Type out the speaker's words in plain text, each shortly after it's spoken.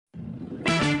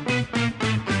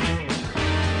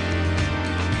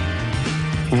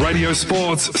Radio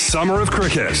Sports Summer of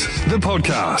Cricket, the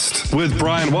podcast with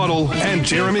Brian Waddle and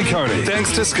Jeremy Coney.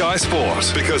 Thanks to Sky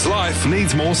Sport, because life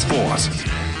needs more sport.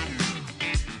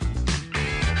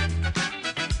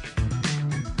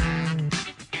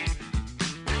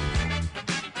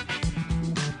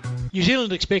 New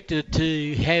Zealand expected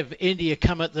to have India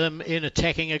come at them in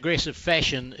attacking aggressive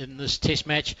fashion in this test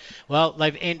match. Well,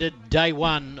 they've ended day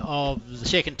one of the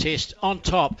second test on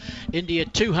top. India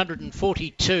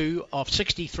 242 off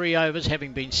 63 overs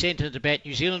having been sent into bat.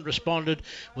 New Zealand responded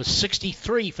with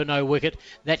 63 for no wicket,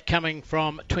 that coming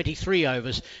from 23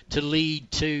 overs to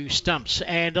lead to stumps.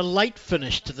 And a late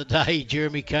finish to the day,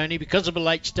 Jeremy Coney, because of a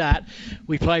late start.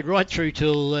 We played right through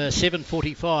till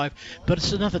 7:45, but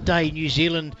it's another day New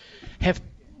Zealand have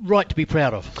right to be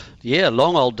proud of. Yeah,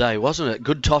 long old day, wasn't it?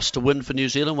 Good toss to win for New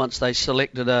Zealand once they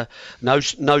selected a no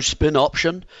spin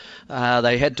option.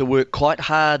 They had to work quite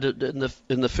hard in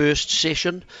the first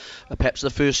session. Perhaps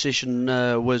the first session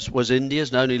was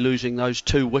India's, only losing those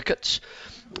 2 wickets.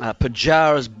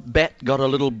 Pujara's bat got a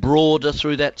little broader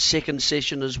through that second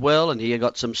session as well, and he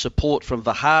got some support from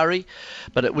Vihari.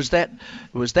 But it was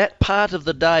that part of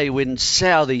the day when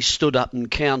Southee stood up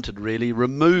and counted, really,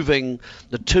 removing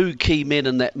the 2 key men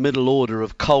in that middle order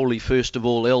of Kohli, first of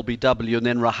all, LBW, and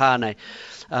then Rahane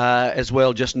as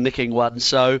well, just nicking one.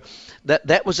 So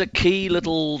that was a key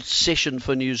little session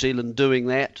for New Zealand doing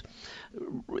that.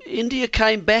 India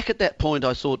came back at that point,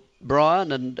 I thought,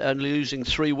 Brian, and only losing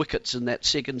 3 wickets in that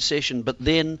second session, but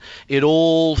then it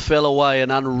all fell away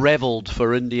and unravelled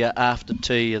for India after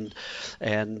tea, and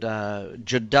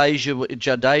Jadeja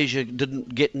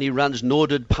didn't get any runs, nor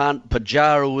did Pant.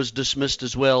 Pujara was dismissed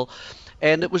as well.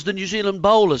 And it was the New Zealand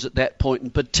bowlers at that point,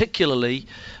 and particularly,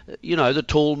 the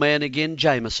tall man again,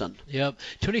 Jamieson. Yep,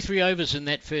 23 overs in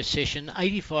that first session,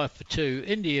 85 for 2.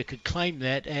 India could claim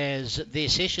that as their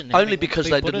session. Only because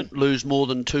they didn't lose more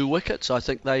than 2 wickets. I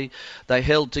think they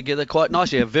held together quite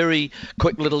nicely. A very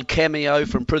quick little cameo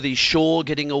from Prithvi Shaw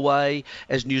getting away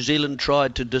as New Zealand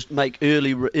tried to just make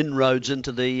early inroads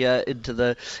into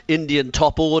the Indian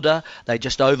top order. They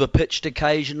just overpitched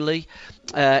occasionally,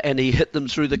 and he hit them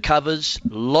through the covers.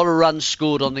 A lot of runs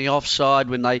scored on the offside.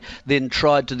 When they then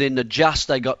tried to adjust,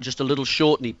 they got just a little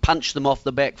short, and he punched them off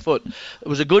the back foot. It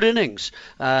was a good innings,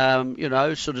 sort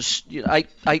of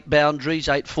 8 boundaries,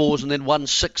 8 fours, and then 1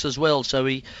 6 as well. So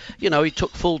he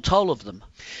took full toll of them.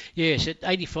 Yes, at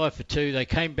 85 for 2, they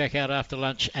came back out after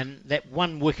lunch, and that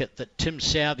 1 wicket that Tim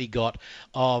Southee got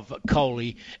of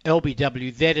Kohli,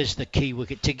 LBW, that is the key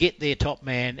wicket to get their top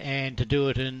man and to do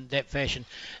it in that fashion.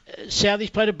 Southee's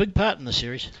played a big part in the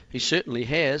series. He certainly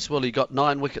has. Well, he got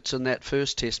 9 wickets in that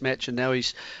first test match, and now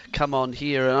he's come on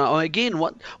here.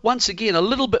 And once again, a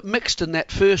little bit mixed in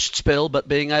that first spell, but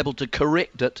being able to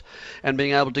correct it and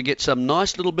being able to get some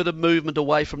nice little bit of movement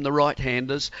away from the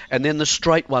right-handers, and then the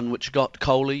straight one which got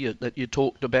Kohli that you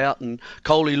talked about, and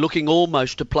Kohli looking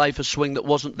almost to play for swing that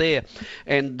wasn't there,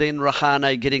 and then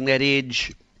Rahane getting that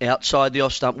edge outside the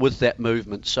off stump with that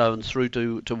movement, so and through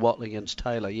to Watley against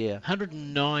Taylor.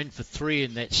 109 for 3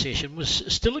 in that session was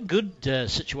still a good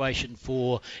situation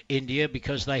for India,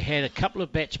 because they had a couple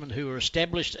of batsmen who were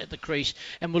established at the crease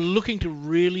and were looking to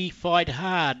really fight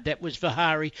hard. That was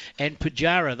Vihari and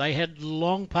Pujara. They had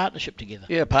long partnership together.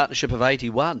 Yeah, partnership of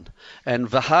 81, and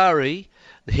Vihari,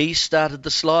 he started the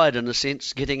slide in a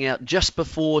sense, getting out just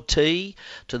before tea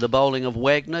to the bowling of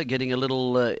Wagner, getting a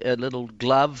little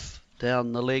glove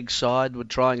down the leg side, with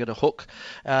trying at a hook,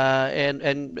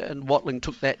 and Watling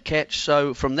took that catch.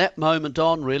 So from that moment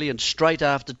on, really, and straight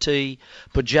after tea,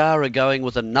 Pujara going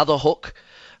with another hook,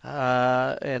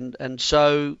 and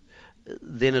so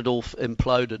then it all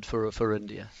imploded for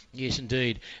India. Yes,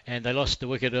 indeed. And they lost the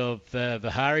wicket of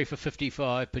Vihari for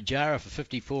 55, Pujara for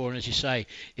 54, and as you say,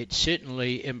 it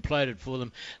certainly imploded for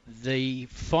them. The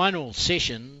final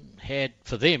session had,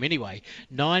 for them anyway,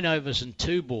 9 overs and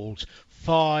 2 balls,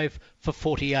 5 for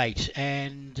 48,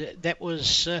 and that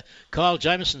was Kyle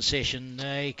Jamieson's session.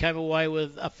 He came away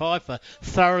with a 5 for,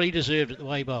 thoroughly deserved at the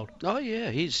way he bowled. Oh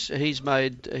yeah, he's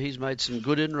made some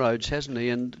good inroads, hasn't he?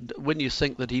 And when you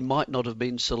think that he might not have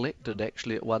been selected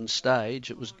actually at one stage,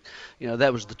 it was,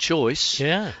 that was the choice.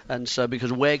 Yeah. And so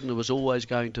because Wagner was always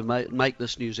going to make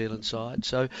this New Zealand side,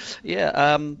 so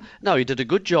yeah, no, he did a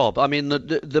good job. I mean,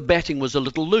 the batting was a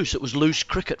little loose. It was loose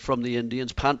cricket from the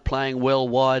Indians. Pant playing well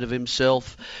wide of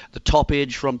himself. The top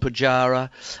edge from Pujara,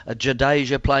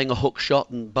 Jadeja playing a hook shot,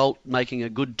 and Bolt making a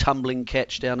good tumbling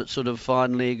catch down at sort of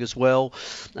fine leg as well.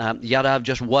 Yadav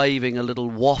just waving a little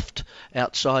waft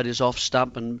outside his off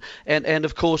stump, and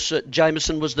of course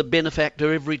Jameson was the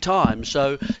benefactor every time,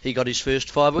 so he got his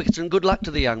first 5 wickets, and good luck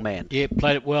to the young man. Yeah,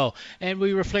 played it well. And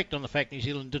we reflect on the fact New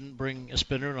Zealand didn't bring a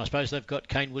spinner, and I suppose they've got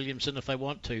Kane Williamson if they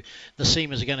want to. The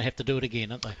Seamers are going to have to do it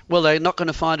again, aren't they? Well, they're not going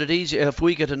to find it easy. If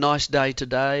we get a nice day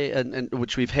today, and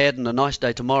which we've had, and a nice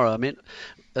day tomorrow,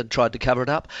 and tried to cover it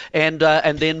up, and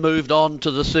then moved on to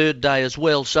the third day as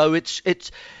well. So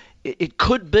it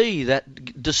could be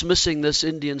that dismissing this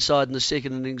Indian side in the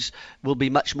second innings will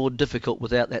be much more difficult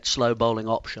without that slow bowling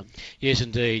option. Yes,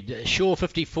 indeed. Shaw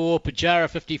 54, Pujara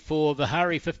 54,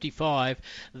 Vihari 55.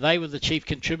 They were the chief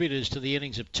contributors to the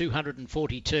innings of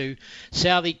 242.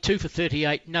 Southey 2 for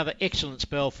 38. Another excellent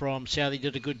spell from Southey.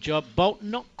 Did a good job. Bolt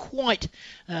not quite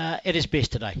at his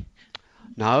best today.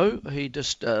 No, he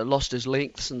just lost his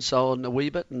lengths and so on a wee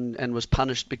bit, and was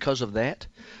punished because of that.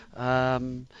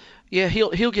 Yeah,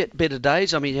 he'll get better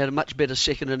days. I mean, he had a much better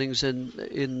second innings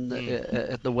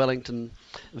at the Wellington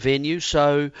venue.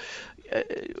 So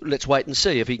let's wait and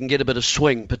see if he can get a bit of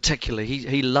swing. Particularly,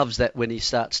 he loves that when he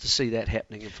starts to see that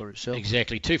happening for himself.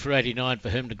 Exactly, 2 for 89 for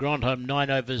him. De Grandhomme 9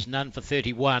 overs, none for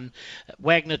 31.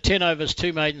 Wagner 10 overs,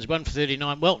 2 maidens, 1 for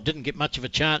 39. Well, didn't get much of a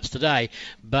chance today,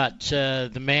 but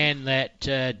the man that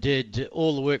did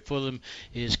all the work for them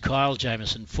is Kyle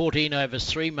Jameson. 14 overs,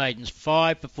 3 maidens,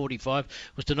 5 for 45.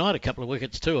 Was denied a couple of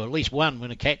wickets too, or at least one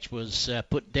when a catch was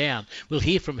put down. We'll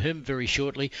hear from him very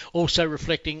shortly. Also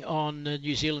reflecting on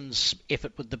New Zealand's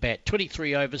effort with the bat.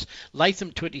 23 overs,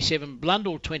 Latham 27,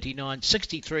 Blundell 29,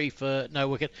 63 for no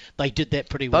wicket. They did that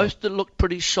pretty well. Both looked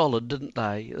pretty solid, didn't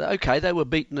they? Okay, they were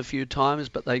beaten a few times,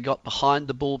 but they got behind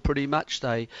the ball pretty much.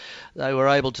 They were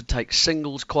able to take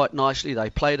singles quite nicely. They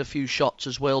played a few shots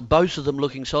as well, both of them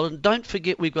looking solid. And don't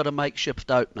forget, we've got a makeshift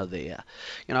opener there.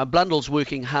 You know, Blundell's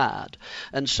working hard,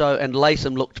 and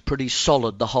Latham looked pretty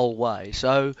solid the whole way.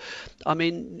 So, I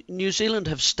mean, New Zealand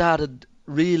have started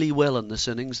really well in this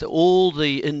innings. All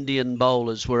the Indian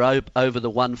bowlers were over the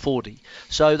 140,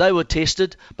 so they were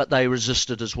tested, but they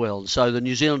resisted as well. So the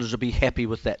New Zealanders will be happy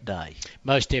with that day.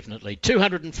 Most definitely.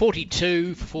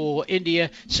 242 for India,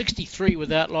 63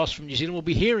 without loss from New Zealand. We'll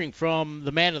be hearing from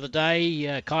the man of the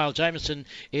day, Kyle Jameson,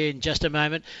 in just a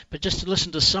moment. But just to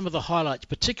listen to some of the highlights,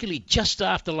 particularly just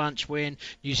after lunch when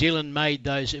New Zealand made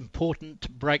those important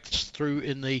breakthrough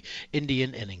in the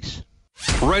Indian innings.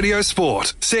 Radio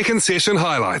Sport, second session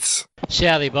highlights.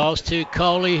 Southey bowls to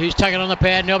Coley, who's taken on the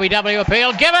pad. An LBW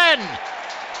appeal given.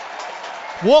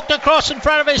 Walked across in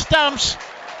front of his stumps.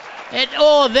 And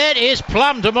that is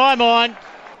plumb to my mind.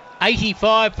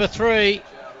 85 for 3.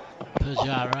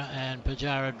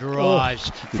 Pujara drives.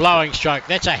 Flowing stroke.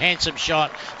 That's a handsome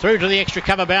shot. Through to the extra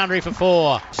cover boundary for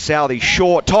 4. Southey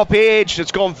short, top edge.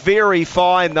 It's gone very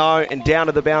fine though, and down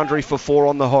to the boundary for 4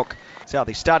 on the hook.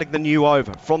 Southey starting the new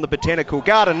over from the Botanical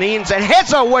Garden ends and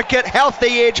has a wicket.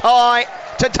 Healthy edge high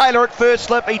to Taylor at first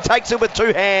slip. He takes it with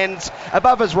 2 hands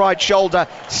above his right shoulder.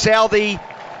 Southey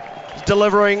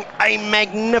delivering a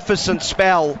magnificent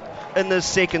spell in this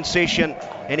second session,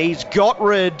 and he's got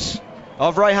rid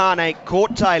of Rahane,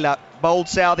 caught Taylor, bowled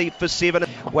Southey for 7.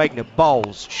 Wagner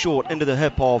bowls short into the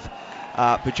hip of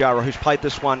Pujara, who's played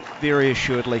this one very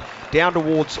assuredly down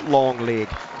towards long leg.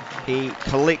 He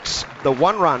collects the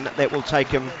 1 run that will take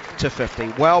him to 50.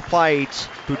 Well played,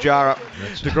 Pujara.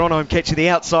 De Grandhomme catching the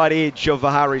outside edge of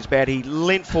Vihari's bat. He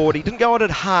leant forward. He didn't go on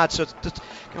it hard, so it's just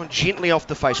going gently off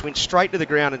the face. Went straight to the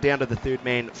ground and down to the third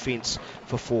man fence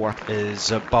for 4.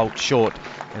 Is Bolt short,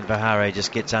 and Vihari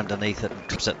just gets underneath it and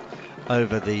trips it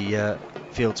over the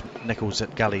Fields Nichols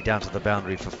at gully down to the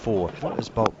boundary for 4. What is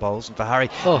Bolt bowls? And Vihari,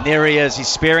 and there he is. He's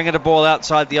spearing at a ball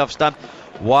outside the off stump.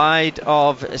 Wide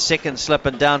of a second slip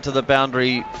and down to the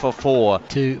boundary for 4.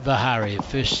 To Vihari.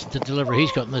 First the delivery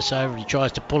he's gotten this over. He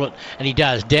tries to pull it, and he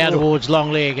does. Down towards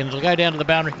long leg, and it'll go down to the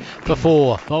boundary for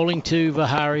 4. Bowling to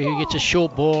Vihari, who gets a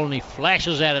short ball, and he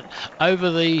flashes at it over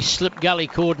the slip gully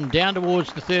cordon down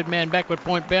towards the third man backward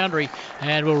point boundary,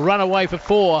 and will run away for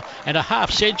 4 and a half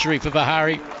century for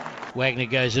Vihari. Wagner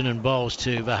goes in and bowls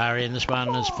to Vihari, and this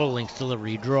one is full-length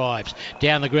delivery. He drives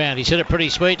down the ground. He's hit it pretty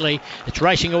sweetly. It's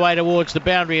racing away towards the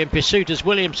boundary. In pursuit is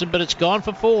Williamson, but it's gone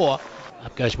for 4.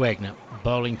 Up goes Wagner,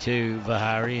 bowling to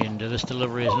Vihari, and this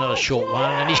delivery is not a short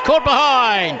one, and he's caught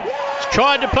behind. He's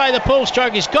tried to play the pull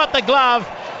stroke. He's got the glove,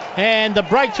 and the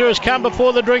breakthrough has come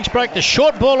before the drinks break. The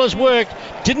short ball has worked,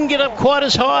 didn't get up quite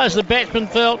as high as the batsman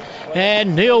felt,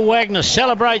 and Neil Wagner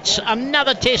celebrates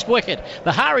another test wicket.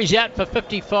 Vihari's out for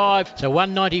 55, so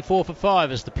 194 for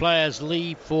 5 as the players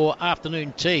leave for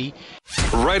afternoon tea.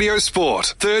 Radio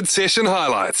Sport, third session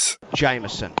highlights.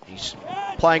 Jamieson, he's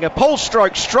playing a pull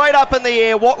stroke straight up in the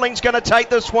air. Watling's going to take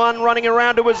this one, running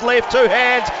around to his left, two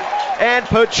hands, and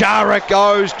Pujara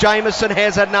goes. Jamieson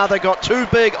has another, got too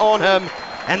big on him,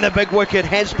 and the big wicket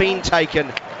has been taken.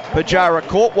 Pujara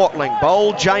caught Watling,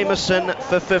 bowled Jamieson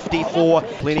for 54.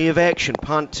 Plenty of action.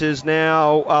 Punt is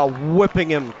now whipping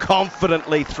him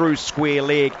confidently through square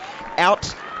leg,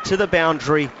 out to the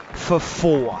boundary for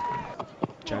 4.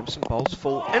 Jamieson bowls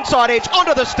full inside edge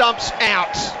onto the stumps,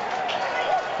 out.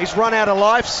 He's run out of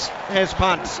lives, has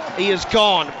punt. He is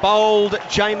gone. Bowled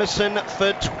Jamieson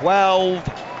for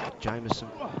 12. Jamieson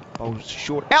bowls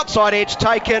short. Outside edge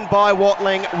taken by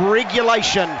Watling.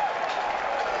 Regulation.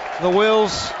 The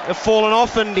wheels have fallen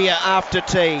off India after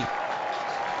tea.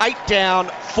 8 down,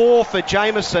 4 for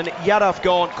Jamieson. Yadav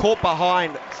gone, caught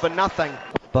behind for nothing.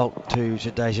 Bolt to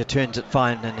Jadeja, turns it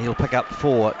fine and he'll pick up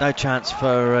 4. No chance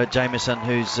for Jamieson,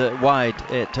 who's wide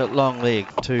at long leg,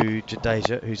 to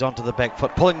Jadeja, who's onto the back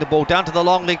foot, pulling the ball down to the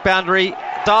long leg boundary.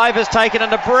 Dive is taken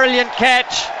and a brilliant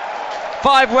catch.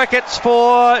 5 wickets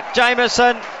for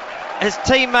Jamieson. His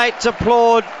teammates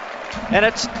applaud, and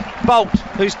it's Bolt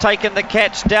who's taken the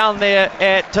catch down there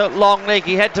at long leg.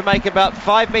 He had to make about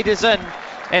 5 metres in,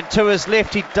 and to his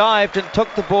left he dived and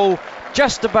took the ball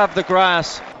just above the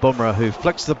grass. Bumrah, who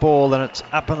flicks the ball, and it's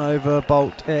up and over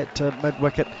Bolt at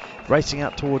mid-wicket, racing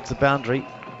out towards the boundary,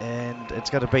 and it's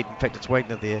going to beat, in fact it's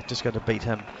Wagner there, just going to beat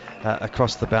him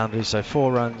across the boundary. So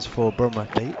 4 runs for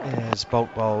Bumrah as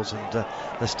Bolt bowls, and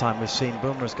this time we've seen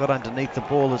Bumrah's got underneath the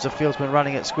ball as a fieldsman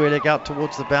running at square leg out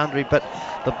towards the boundary, but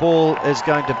the ball is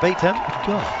going to beat him,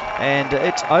 and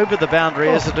it's over the boundary,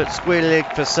 isn't it? Square leg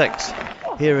for 6.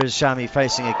 Here is Shami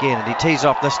facing again, and he tees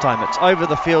off this time. It's over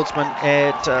the fieldsman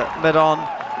at mid-on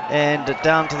and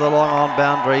down to the long-on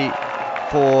boundary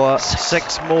for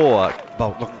 6 more.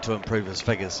 Bolt looking to improve his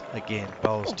figures again.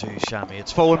 Bowls to Shami.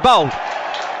 It's forward bowled.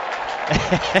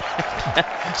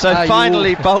 So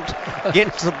finally Bolt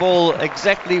gets the ball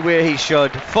exactly where he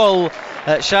should. Full.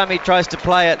 Shami tries to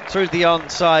play it through the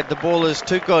onside. The ball is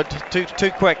too good,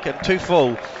 too quick and too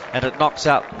full, and it knocks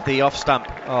out the off stump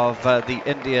of the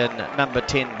Indian number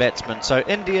 10 batsman. So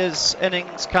India's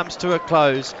innings comes to a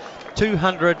close,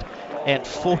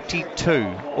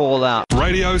 242 all out.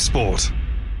 Radio Sport.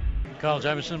 Kyle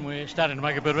Jamieson, we're starting to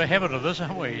make a bit of a habit of this,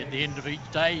 aren't we? At the end of each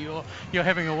day, you're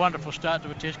having a wonderful start to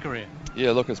a Test career.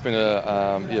 Yeah, look, it's been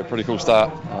a pretty cool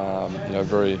start.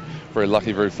 Very, very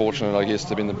lucky, very fortunate, I guess,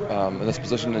 to be in this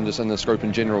position and just in this group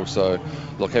in general. So,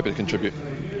 look, happy to contribute.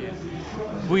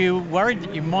 Were you worried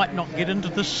that you might not get into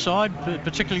this side,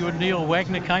 particularly when Neil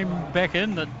Wagner came back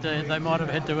in, that they might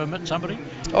have had to omit somebody?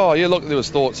 Oh, yeah, look, there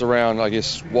was thoughts around, I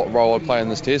guess, what role I'd play in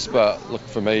this Test, but look,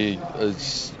 for me,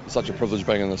 it's such a privilege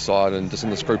being in this side and just in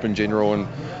this group in general, and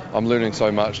I'm learning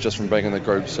so much just from being in the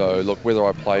group. So, look, whether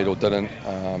I played or didn't,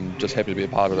 just happy to be a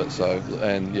part of it. So,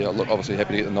 and yeah, look, obviously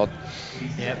happy to get the nod.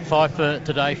 Yeah, 5 for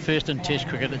today, first in Test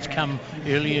cricket. It's come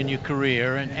early in your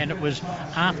career, and it was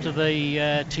after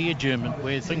the tea adjournment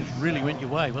where things really went your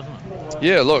way, wasn't it?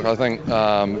 Yeah, look, I think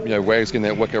Wags getting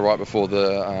that wicket right before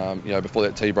before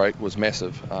that tea break was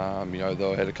massive.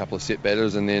 They had a couple of set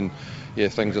batters, and then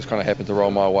things just kind of happened to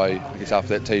roll my way, I guess,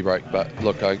 after that tea break. But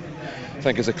look, I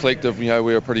think as a collective, we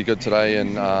were pretty good today,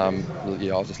 and I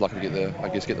was just lucky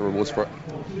to get the rewards for it.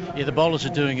 Yeah, the bowlers are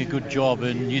doing a good job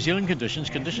in New Zealand conditions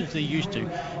they're used to.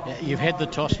 You've had the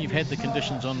toss, you've had the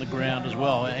conditions on the ground as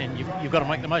well, and you've got to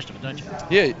make the most of it, don't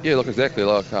you? Yeah, look, exactly.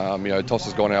 Look, toss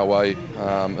has gone our way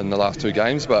in the last 2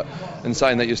 games, but in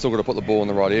saying that, you've still got to put the ball in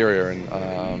the right area, and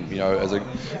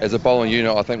as a bowling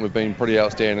unit, I think we've been pretty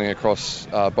outstanding across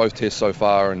both tests so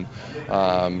far, and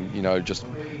just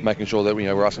making sure that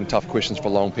we're asking tough questions for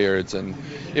long periods, and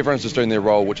everyone's just doing their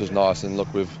role, which is nice. And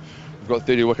look, we've got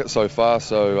 30 wickets so far,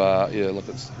 so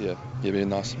it's been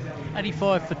nice.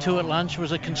 85 for 2 at lunch.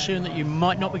 Was a concern that you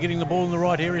might not be getting the ball in the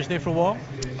right areas there for a while?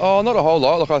 Oh, not a whole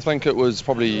lot. Look, I think it was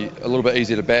probably a little bit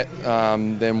easier to bat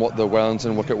than what the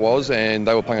Wellington wicket was, and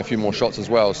they were playing a few more shots as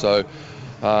well. So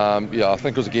I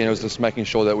think it was just making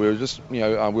sure that we were just we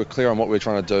were clear on what we were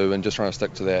trying to do and just trying to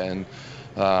stick to that. And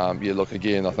look,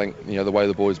 again, I think the way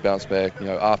the boys bounced back,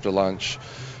 after lunch,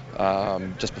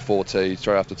 just before tea,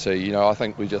 straight after tea, I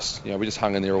think we just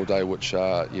hung in there all day, which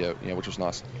was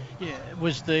nice. Yeah,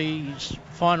 was the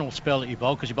final spell that you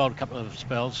bowled, because you bowled a couple of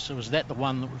spells, so was that the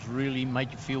one that was really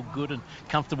made you feel good and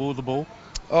comfortable with the ball?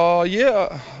 Oh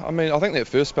yeah, I mean, I think that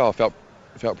first spell I felt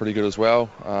felt pretty good as well.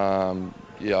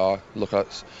 Look,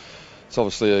 it's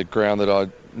obviously a ground that I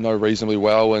know reasonably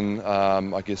well, and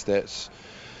I guess that's,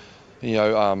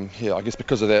 I guess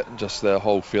because of that, just the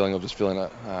whole feeling of just feeling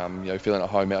at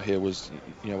home out here was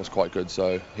quite good.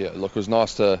 So yeah, look, it was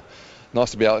nice to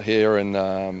be out here,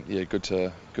 and good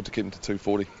to keep them to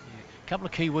 240. A couple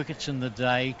of key wickets in the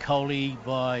day, Coley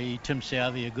by Tim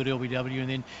Southey, a good LBW, and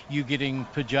then you getting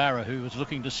Pujara, who was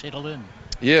looking to settle in.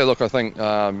 Yeah, look, I think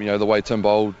the way Tim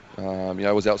bowled,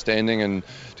 was outstanding, and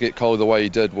to get Coley the way he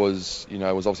did was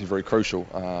obviously very crucial.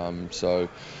 So,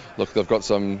 look, they've got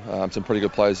some pretty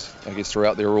good players, I guess,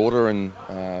 throughout their order, and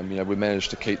we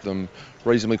managed to keep them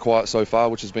reasonably quiet so far,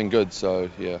 which has been good. So,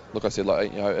 yeah, look, I said,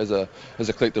 as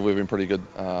a collective, we've been pretty good,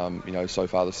 so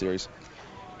far this series.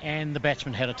 And the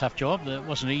batsmen had a tough job. It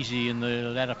wasn't easy in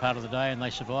the latter part of the day, and they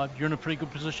survived. You're in a pretty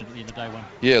good position at the end of day one.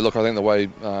 Yeah, look, I think the way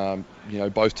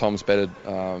both Toms batted,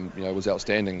 was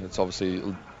outstanding. It's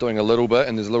obviously doing a little bit,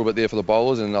 and there's a little bit there for the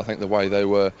bowlers, and I think the way they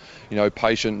were,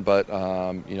 patient, but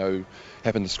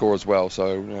happened to score as well.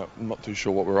 So I'm not too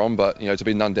sure what we're on, but to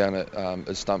be none down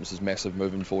at stumps is massive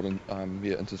moving forward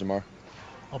into tomorrow.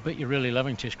 I'll bet you're really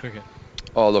loving Test cricket.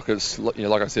 Oh, look, it's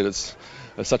like I said, it's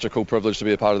such a cool privilege to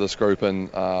be a part of this group,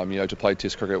 and to play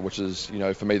Test cricket, which is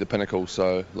for me the pinnacle.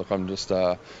 So look, I'm just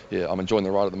I'm enjoying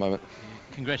the ride at the moment.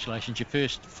 Congratulations, your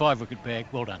first 5-wicket bag.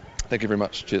 Well done. Thank you very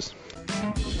much. Cheers.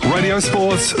 Radio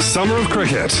Sports Summer of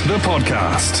Cricket, the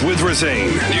podcast with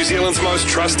Resene, New Zealand's most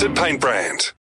trusted paint brand.